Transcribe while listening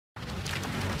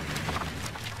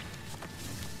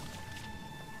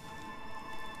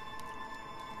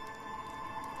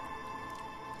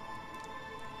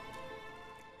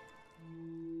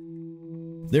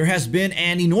There has been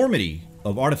an enormity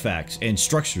of artifacts and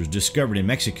structures discovered in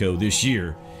Mexico this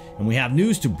year, and we have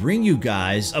news to bring you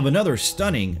guys of another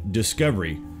stunning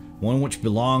discovery, one which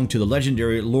belonged to the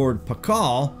legendary Lord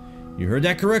Pakal. You heard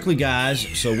that correctly, guys,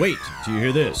 so wait till you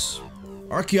hear this.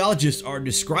 Archaeologists are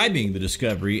describing the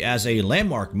discovery as a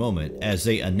landmark moment as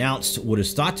they announced what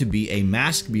is thought to be a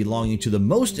mask belonging to the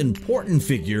most important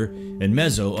figure in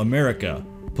Mesoamerica,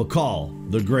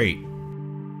 Pakal the Great.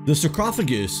 The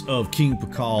sarcophagus of King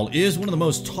Pakal is one of the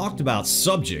most talked about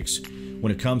subjects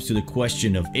when it comes to the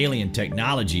question of alien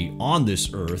technology on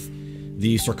this earth.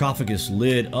 The sarcophagus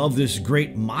lid of this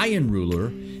great Mayan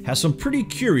ruler has some pretty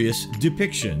curious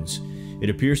depictions.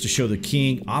 It appears to show the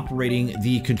king operating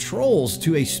the controls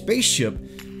to a spaceship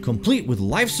complete with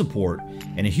life support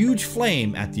and a huge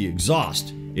flame at the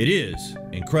exhaust. It is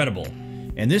incredible.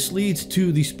 And this leads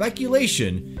to the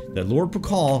speculation that Lord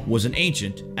Pakal was an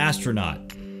ancient astronaut.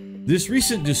 This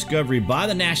recent discovery by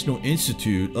the National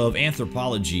Institute of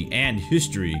Anthropology and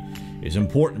History is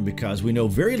important because we know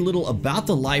very little about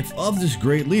the life of this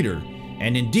great leader,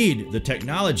 and indeed the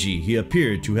technology he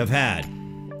appeared to have had.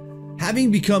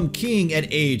 Having become king at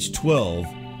age 12,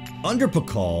 under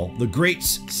Pakal the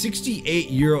Great's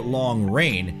 68-year-long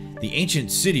reign, the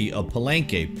ancient city of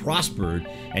Palenque prospered,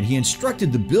 and he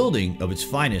instructed the building of its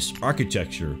finest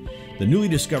architecture. The newly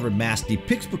discovered mask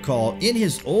depicts Pakal in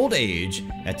his old age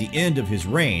at the end of his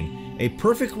reign, a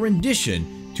perfect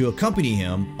rendition to accompany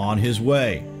him on his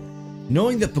way.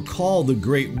 Knowing that Pakal the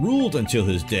Great ruled until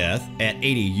his death at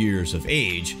 80 years of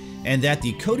age, and that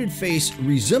the coated face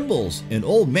resembles an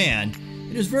old man,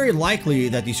 it is very likely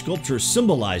that the sculpture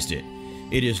symbolized it.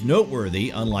 It is noteworthy,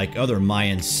 unlike other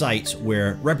Mayan sites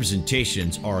where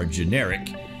representations are generic.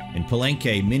 In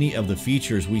Palenque, many of the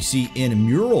features we see in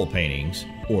mural paintings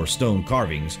or stone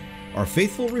carvings are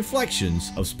faithful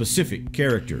reflections of specific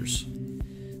characters.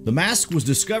 The mask was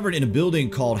discovered in a building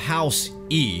called House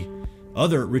E.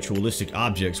 Other ritualistic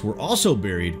objects were also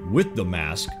buried with the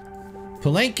mask.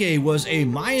 Palenque was a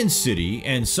Mayan city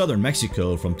in southern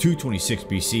Mexico from 226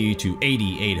 BC to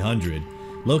 8800.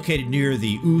 Located near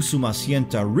the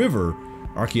Usumacinta River,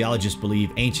 archaeologists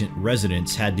believe ancient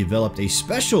residents had developed a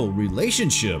special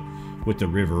relationship with the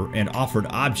river and offered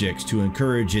objects to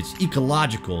encourage its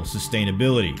ecological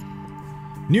sustainability.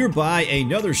 Nearby,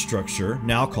 another structure,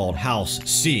 now called House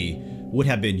C, would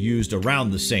have been used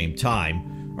around the same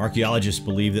time. Archaeologists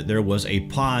believe that there was a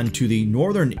pond to the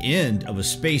northern end of a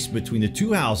space between the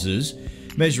two houses,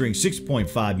 measuring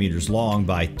 6.5 meters long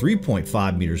by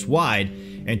 3.5 meters wide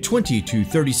and 20 to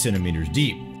 30 centimeters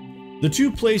deep. The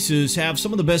two places have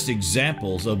some of the best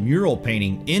examples of mural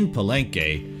painting in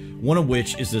Palenque, one of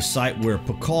which is the site where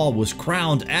Pakal was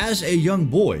crowned as a young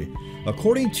boy,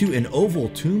 according to an oval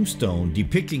tombstone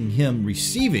depicting him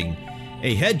receiving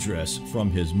a headdress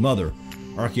from his mother.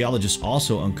 Archaeologists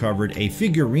also uncovered a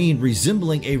figurine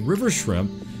resembling a river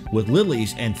shrimp with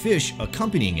lilies and fish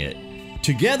accompanying it.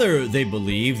 Together, they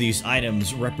believe these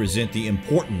items represent the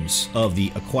importance of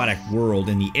the aquatic world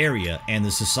in the area and the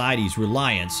society's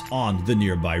reliance on the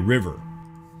nearby river.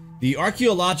 The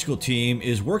archaeological team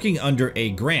is working under a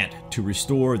grant to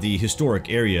restore the historic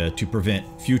area to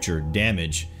prevent future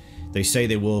damage. They say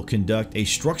they will conduct a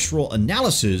structural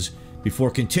analysis before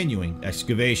continuing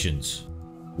excavations.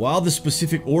 While the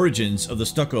specific origins of the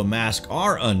stucco mask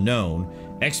are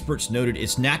unknown, experts noted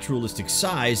its naturalistic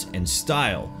size and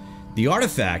style. The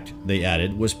artifact, they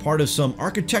added, was part of some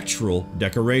architectural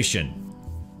decoration.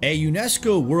 A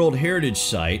UNESCO World Heritage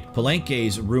Site,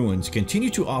 Palenque's ruins continue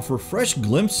to offer fresh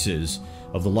glimpses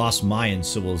of the lost Mayan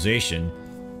civilization.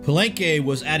 Palenque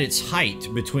was at its height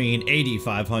between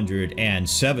 8500 and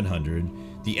 700.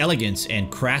 The elegance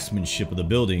and craftsmanship of the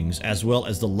buildings, as well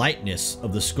as the lightness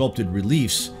of the sculpted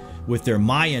reliefs with their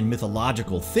Mayan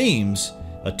mythological themes,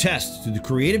 attest to the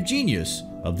creative genius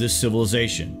of this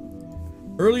civilization.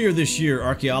 Earlier this year,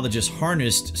 archaeologists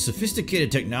harnessed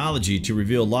sophisticated technology to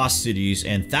reveal lost cities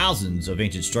and thousands of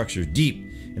ancient structures deep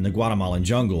in the Guatemalan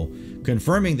jungle,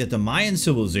 confirming that the Mayan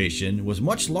civilization was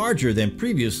much larger than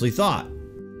previously thought.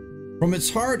 From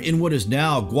its heart in what is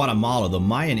now Guatemala, the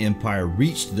Mayan Empire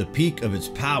reached the peak of its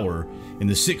power in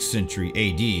the 6th century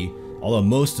AD, although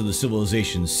most of the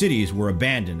civilization's cities were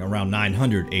abandoned around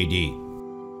 900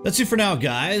 AD. That's it for now,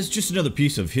 guys. Just another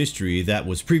piece of history that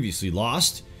was previously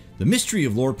lost. The mystery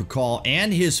of Lord Pakal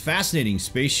and his fascinating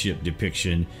spaceship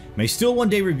depiction may still one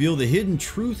day reveal the hidden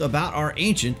truth about our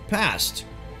ancient past.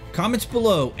 Comments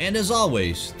below, and as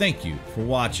always, thank you for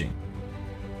watching.